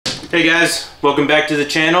Hey guys, welcome back to the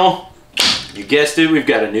channel. You guessed it, we've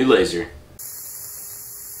got a new laser.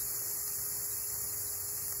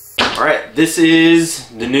 Alright, this is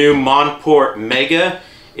the new Monport Mega.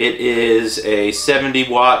 It is a 70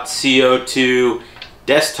 watt CO2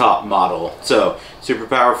 desktop model. So super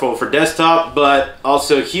powerful for desktop, but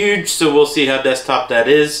also huge, so we'll see how desktop that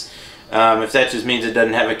is. If that just means it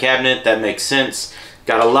doesn't have a cabinet, that makes sense.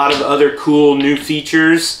 Got a lot of other cool new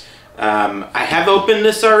features. I have opened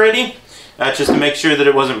this already, just to make sure that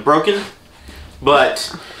it wasn't broken. But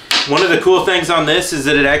one of the cool things on this is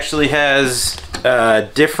that it actually has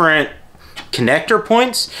different connector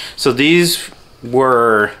points. So these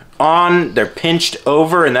were on, they're pinched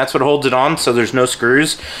over, and that's what holds it on, so there's no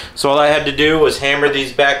screws. So all I had to do was hammer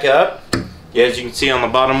these back up. Yeah, as you can see on the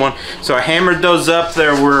bottom one. So I hammered those up.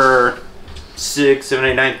 There were 6, 7,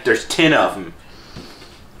 8, 9, there's 10 of them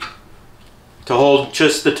to hold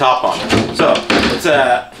just the top on. So let's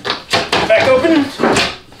back open.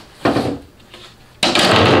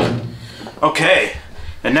 Okay,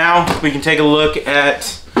 and now we can take a look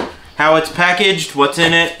at how it's packaged, what's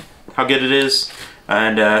in it, how good it is,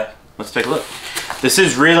 and let's take a look. This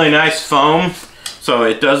is really nice foam, so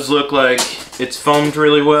it does look like it's foamed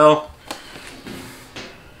really well.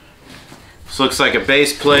 This looks like a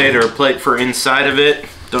base plate or a plate for inside of it.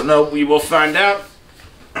 Don't know, we will find out.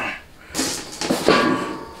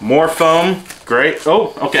 More foam, great.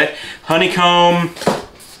 Oh, okay. Honeycomb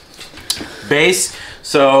base.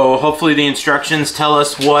 So hopefully the instructions tell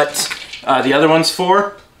us what the other one's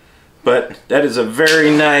for. But that is a very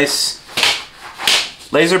nice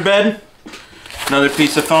laser bed. Another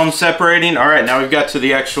piece of foam separating. All right, now we've got to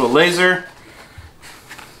the actual laser.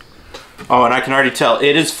 Oh, and I can already tell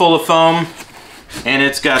it is full of foam, and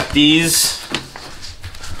it's got these.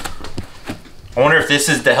 I wonder if this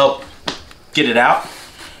is to help get it out.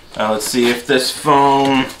 Let's see if this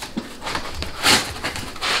foam,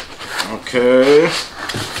 okay,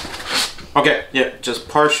 yeah, just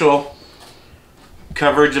partial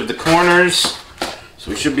coverage of the corners,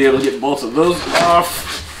 so we should be able to get both of those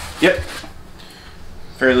off. Yep,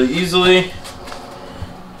 fairly easily.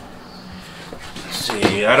 Let's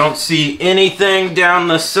see, I don't see anything down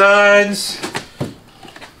the sides.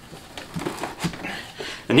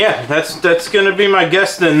 And yeah, that's gonna be my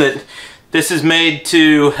guess then, that this is made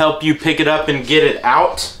to help you pick it up and get it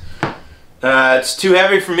out. It's too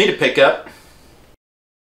heavy for me to pick up.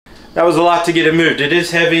 That was a lot to get it moved. It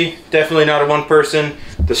is heavy, definitely not a one person.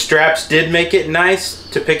 The straps did make it nice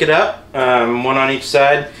to pick it up, one on each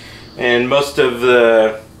side. And most of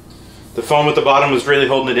the foam at the bottom was really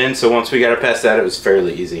holding it in, so once we got it past that, it was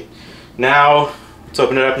fairly easy. Now, let's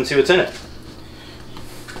open it up and see what's in it.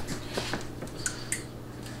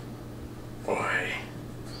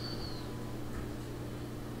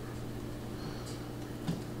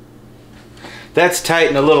 That's tight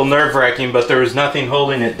and a little nerve-wracking, but there was nothing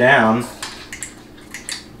holding it down.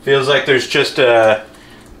 Feels like there's just a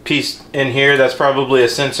piece in here that's probably a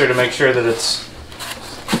sensor to make sure that it's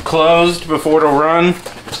closed before it'll run.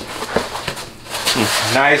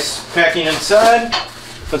 Nice packing inside.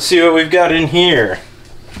 Let's see what we've got in here.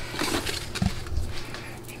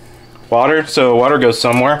 Water, so water goes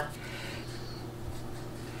somewhere.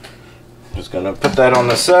 Just gonna put that on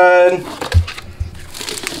the side.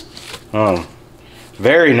 Oh.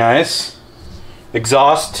 Very nice.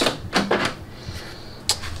 Exhaust.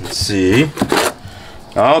 Let's see.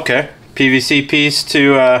 Oh, okay. PVC piece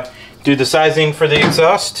to do the sizing for the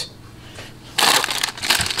exhaust.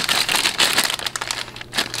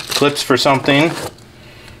 Clips for something.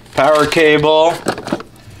 Power cable.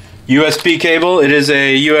 USB cable. It is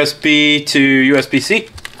a USB to USB-C.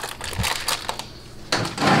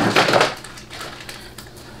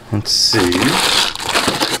 Let's see.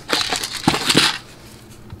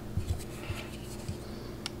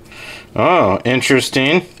 Oh,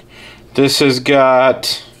 interesting. This has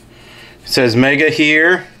got, it says Mega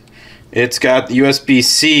here. It's got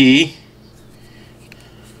USB-C.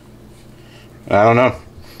 I don't know.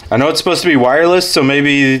 I know it's supposed to be wireless, so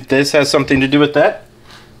maybe this has something to do with that.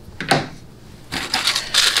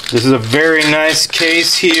 This is a very nice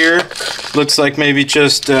case here. Looks like maybe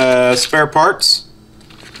just spare parts.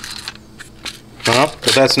 Well,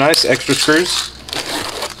 but that's nice. Extra screws.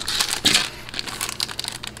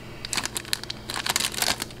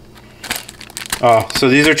 Oh, so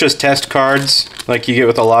these are just test cards, like you get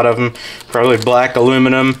with a lot of them. Probably black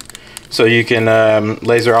aluminum, so you can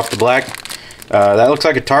laser off the black. That looks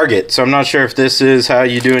like a target, so I'm not sure if this is how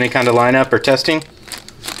you do any kind of lineup or testing,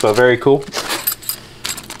 but very cool.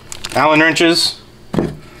 Allen wrenches.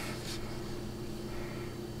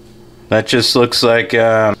 That just looks like,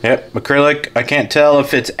 yep, acrylic. I can't tell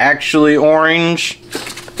if it's actually orange.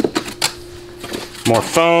 More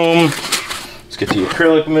foam. Let's get the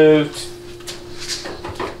acrylic moved.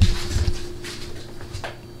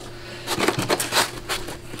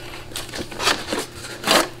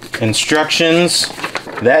 Instructions.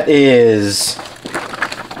 That is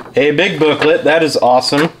a big booklet. That is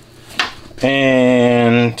awesome.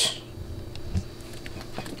 And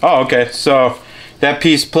oh, okay, so that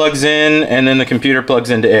piece plugs in and then the computer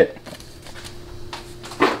plugs into it,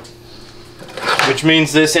 which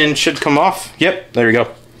means this end should come off. Yep, there we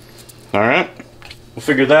go. All right, we'll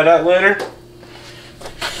figure that out later.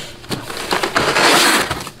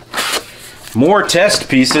 More test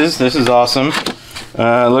pieces. This is awesome.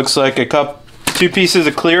 Looks like two pieces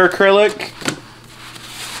of clear acrylic,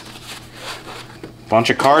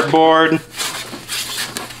 bunch of cardboard,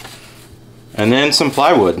 and then some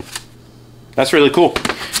plywood. That's really cool.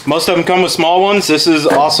 Most of them come with small ones. This is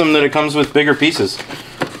awesome that it comes with bigger pieces.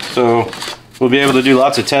 So we'll be able to do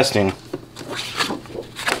lots of testing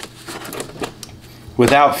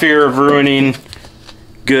without fear of ruining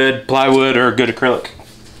good plywood or good acrylic.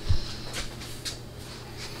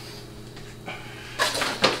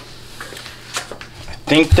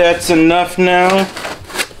 I think that's enough now.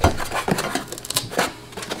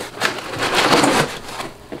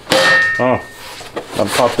 Oh, I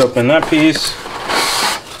popped open that piece.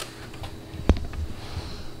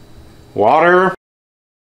 Water.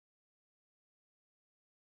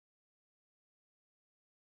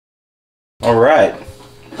 All right.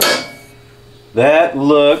 That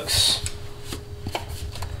looks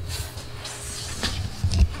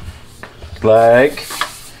like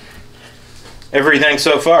everything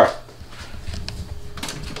so far.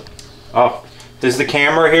 Oh, there's the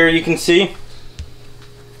camera here you can see.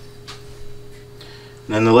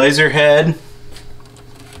 And then the laser head.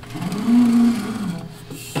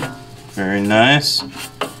 Very nice.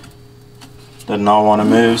 Doesn't all want to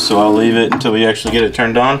move, so I'll leave it until we actually get it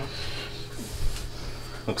turned on.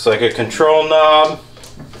 Looks like a control knob.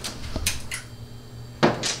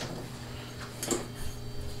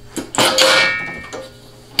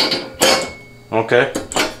 Okay.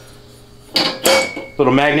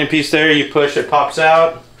 Little magnet piece there, you push, it pops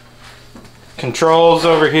out. Controls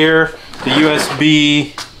over here, the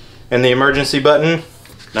USB and the emergency button.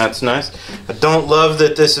 That's nice. I don't love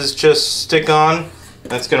that this is just stick on.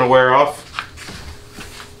 That's gonna wear off.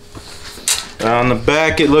 On the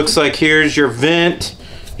back it looks like here's your vent,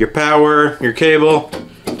 your power, your cable.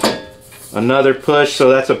 Another push, so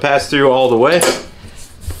that's a pass through all the way.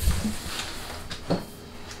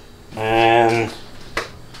 And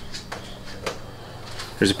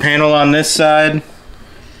there's a panel on this side.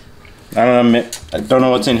 I don't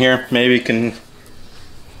know what's in here. Maybe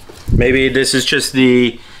this is just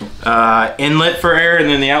the inlet for air, and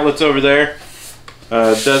then the outlet's over there.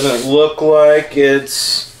 Doesn't look like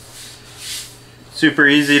it's super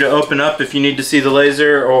easy to open up if you need to see the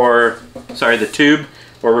laser, or sorry, the tube,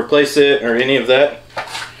 or replace it, or any of that.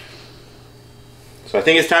 So I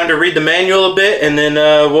think it's time to read the manual a bit, and then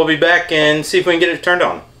we'll be back and see if we can get it turned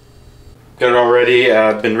on. Got it already.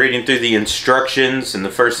 I've been reading through the instructions, and the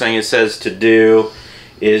first thing it says to do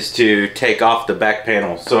is to take off the back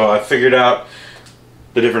panel. So I figured out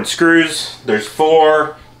the different screws. There's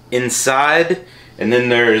 4 inside, and then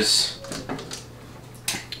there's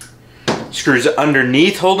screws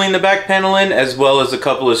underneath holding the back panel in, as well as a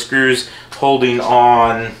couple of screws holding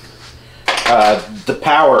on the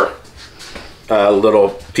power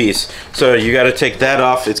little piece. So you got to take that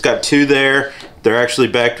off. It's got 2 there. They're actually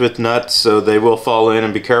backed with nuts, so they will fall in,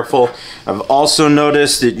 and be careful. I've also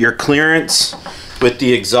noticed that your clearance with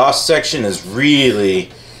the exhaust section is really,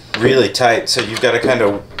 really tight. So you've got to kind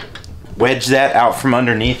of wedge that out from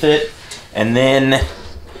underneath it, and then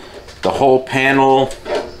the whole panel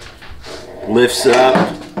lifts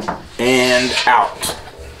up and out.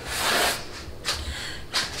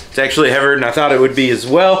 It's actually heavier than I thought it would be as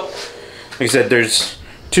well. Like I said, there's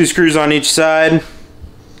 2 screws on each side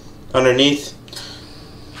underneath.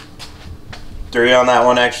 3 on that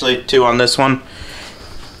one, actually, 2 on this one,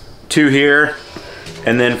 2 here,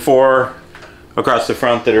 and then 4 across the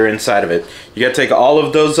front that are inside of it. You gotta take all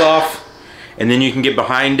of those off, and then you can get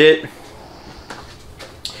behind it,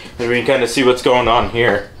 and we can kind of see what's going on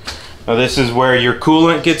here. Now this is where your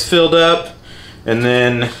coolant gets filled up, and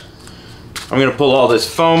then I'm gonna pull all this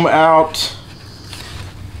foam out.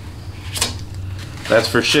 That's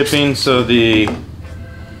for shipping, so the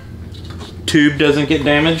tube doesn't get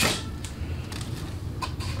damaged.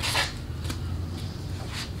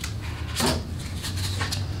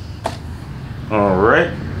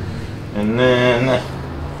 Alright, and then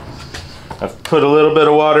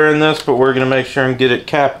water in this, but we're gonna make sure and get it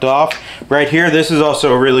capped off. Right here, this is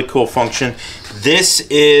also a really cool function. This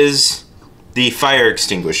is the fire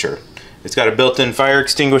extinguisher. It's got a built-in fire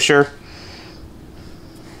extinguisher.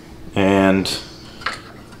 And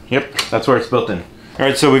yep, that's where it's built in. All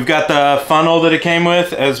right, so we've got the funnel that it came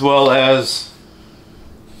with, as well as,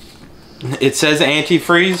 it says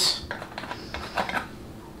antifreeze.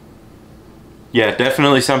 Yeah,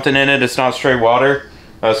 definitely something in it. It's not straight water,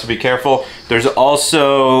 so be careful. There's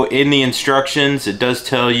also, in the instructions, it does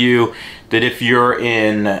tell you that if you're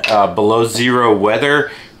in below zero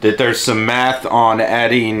weather, that there's some math on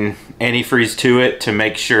adding antifreeze to it to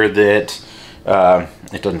make sure that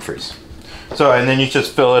it doesn't freeze. So, and then you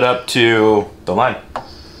just fill it up to the line.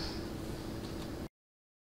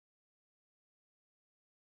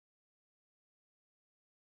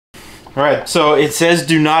 All right, so it says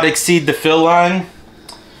do not exceed the fill line.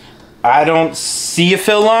 I don't see a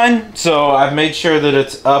fill line, so I've made sure that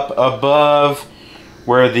it's up above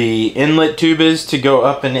where the inlet tube is to go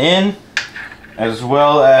up and in, as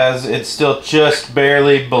well as it's still just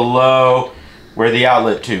barely below where the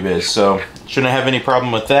outlet tube is, so shouldn't have any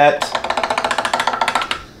problem with that.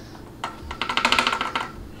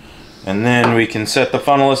 And then we can set the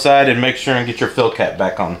funnel aside and make sure and get your fill cap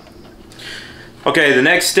back on. Okay, the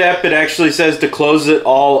next step, it actually says to close it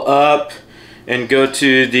all up and go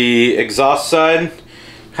to the exhaust side.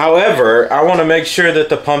 However, I want to make sure that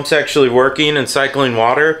the pump's actually working and cycling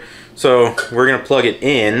water, so we're going to plug it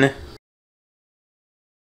in.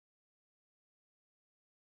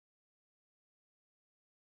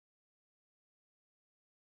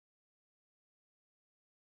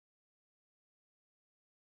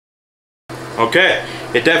 Okay,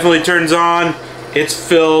 it definitely turns on. It's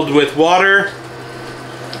filled with water.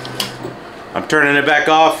 I'm turning it back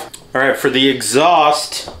off. All right, for the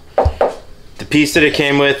exhaust, the piece that it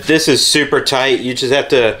came with, this is super tight. You just have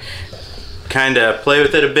to kind of play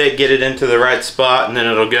with it a bit, get it into the right spot, and then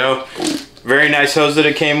it'll go. Very nice hose that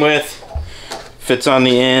it came with. Fits on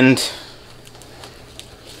the end.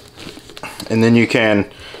 And then you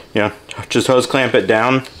can, you know, just hose clamp it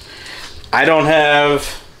down. I don't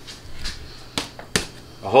have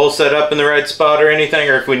a hole set up in the right spot or anything,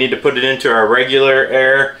 or if we need to put it into our regular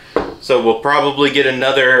air. So we'll probably get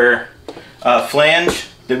another flange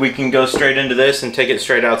that we can go straight into this and take it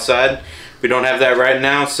straight outside. We don't have that right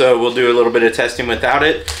now, so we'll do a little bit of testing without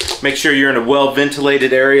it. Make sure you're in a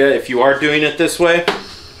well-ventilated area if you are doing it this way.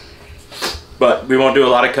 But we won't do a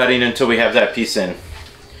lot of cutting until we have that piece in.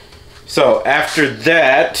 So after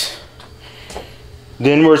that,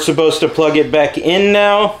 then we're supposed to plug it back in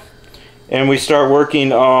now. And we start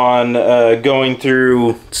working on going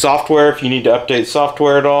through software, if you need to update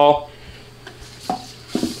software at all.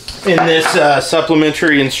 In this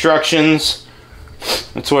supplementary instructions,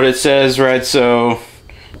 that's what it says, right? So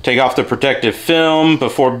take off the protective film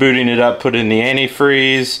before booting it up, put in the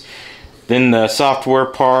antifreeze, then the software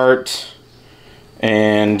part,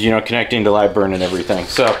 and, you know, connecting to Laserburn and everything.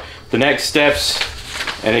 So the next steps,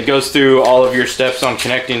 and it goes through all of your steps on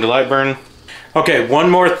connecting to Laserburn. Okay, one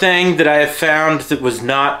more thing that I have found that was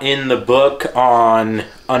not in the book on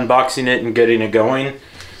unboxing it and getting it going.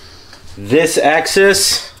 This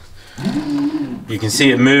axis, you can see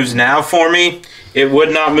it moves now for me. It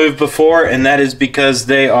would not move before, and that is because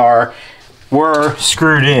they were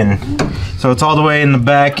screwed in. So it's all the way in the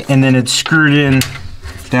back, and then it's screwed in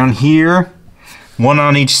down here, one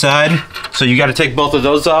on each side. So you got to take both of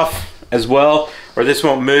those off as well, or this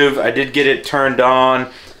won't move. I did get it turned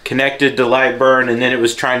on, connected to Laserburn, and then it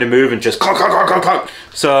was trying to move and just clunk, clunk, clunk, clunk, clunk.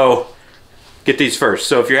 So get these first.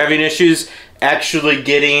 So if you're having issues actually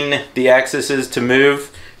getting the axes to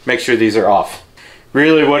move, make sure these are off.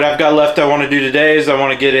 Really what I've got left I want to do today is I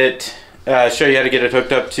want to get it, show you how to get it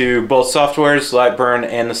hooked up to both softwares, Laserburn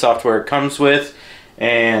and the software it comes with.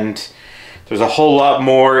 And there's a whole lot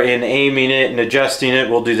more in aiming it and adjusting it.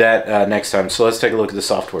 We'll do that next time. So let's take a look at the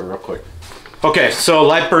software real quick. Okay, so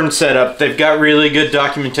Laserburn setup. They've got really good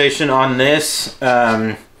documentation on this.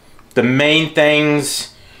 The main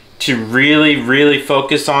things to really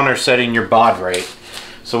focus on are setting your baud rate.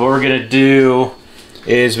 So what we're gonna do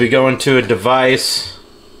is we go into a device.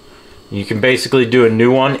 You can basically do a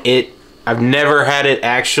new one. I've never had it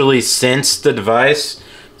actually since the device,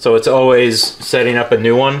 so it's always setting up a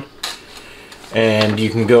new one. And you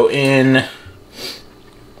can go in,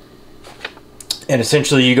 and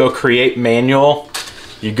essentially you go create manual.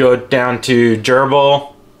 You go down to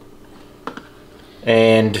gerbil,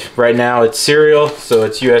 and right now it's serial, so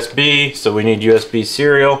it's USB, so we need USB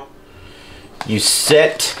serial. You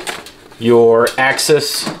set your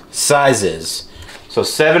axis sizes. So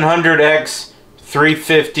 700x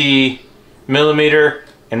 350 millimeter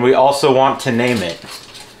and we also want to name it.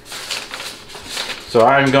 So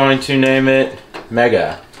I'm going to name it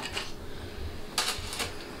Mega.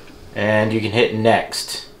 And you can hit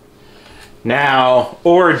next. Now,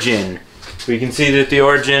 origin. We can see that the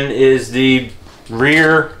origin is the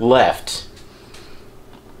rear left.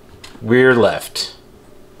 Rear left.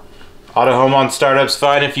 Auto home on startup's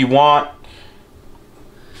fine if you want.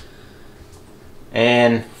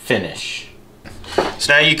 And finish.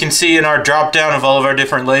 So now you can see in our drop down of all of our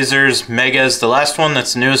different lasers, Mega is the last one,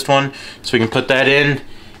 that's the newest one. So we can put that in.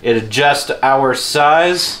 It adjusts our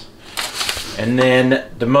size. And then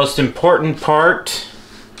the most important part,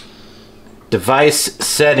 device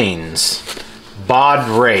settings, baud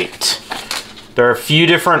rate. There are a few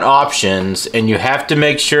different options and you have to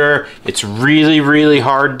make sure it's really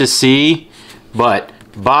hard to see, but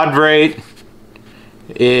baud rate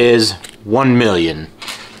is 1 million.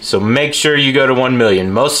 So make sure you go to 1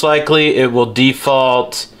 million. Most likely it will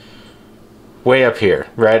default way up here,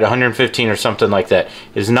 right? 115 or something like that.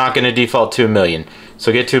 It's not going to default to 1 million.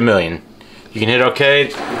 So get to 1 million. You can hit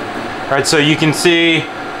OK. Alright, so you can see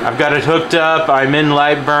I've got it hooked up. I'm in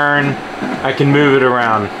Laserburn. I can move it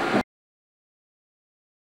around.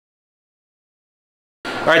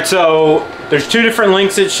 Alright, so there's two different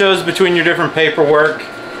links it shows between your different paperwork.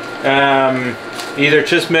 Either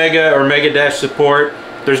just Mega or Mega-support.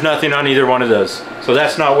 There's nothing on either one of those. So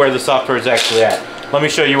that's not where the software is actually at. Let me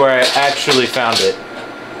show you where I actually found it.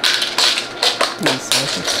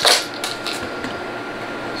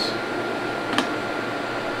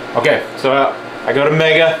 Okay, so I go to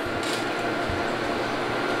Mega.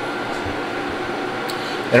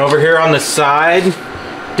 And over here on the side,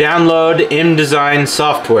 download InDesign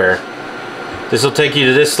software. This will take you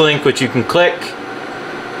to this link, which you can click.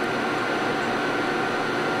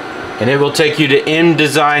 And it will take you to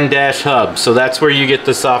InDesign-Hub. So that's where you get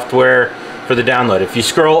the software for the download. If you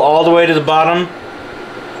scroll all the way to the bottom,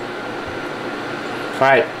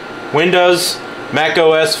 alright, Windows, Mac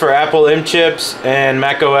OS for Apple M chips, and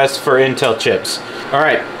Mac OS for Intel chips.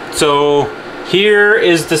 Alright, so here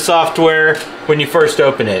is the software when you first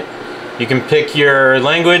open it. You can pick your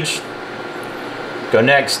language, go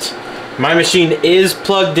next. My machine is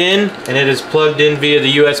plugged in, and it is plugged in via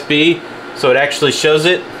the USB, so it actually shows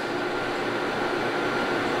it.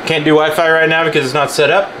 Can't do Wi-Fi right now because it's not set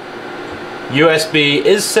up. USB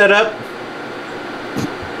is set up.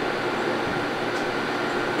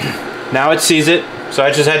 Now it sees it, so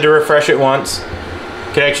I just had to refresh it once.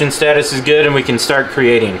 Connection status is good and we can start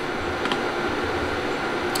creating.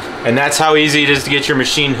 And that's how easy it is to get your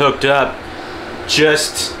machine hooked up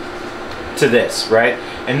just to this, right?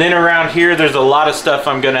 And then around here there's a lot of stuff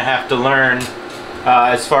I'm gonna have to learn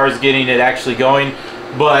as far as getting it actually going.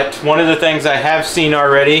 But one of the things I have seen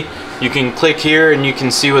already, you can click here and you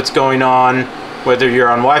can see what's going on, whether you're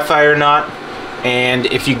on Wi-Fi or not. And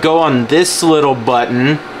if you go on this little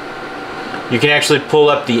button, you can actually pull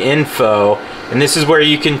up the info. And this is where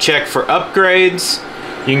you can check for upgrades.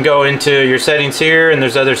 You can go into your settings here, and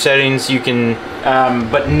there's other settings you can,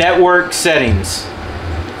 but network settings.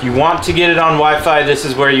 If you want to get it on Wi-Fi, this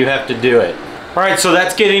is where you have to do it. All right, so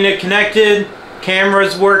that's getting it connected.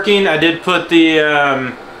 Camera's working. I did put the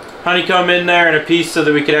honeycomb in there in a piece so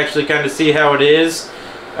that we could actually kind of see how it is.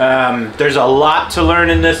 There's a lot to learn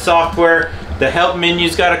in this software. The help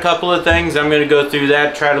menu's got a couple of things. I'm going to go through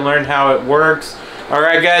that, try to learn how it works.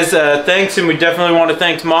 Alright guys, thanks, and we definitely want to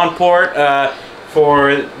thank Monport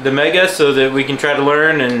for the Mega so that we can try to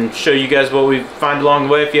learn and show you guys what we find along the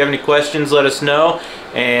way. If you have any questions, let us know.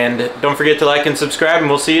 And don't forget to like and subscribe, and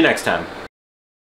we'll see you next time.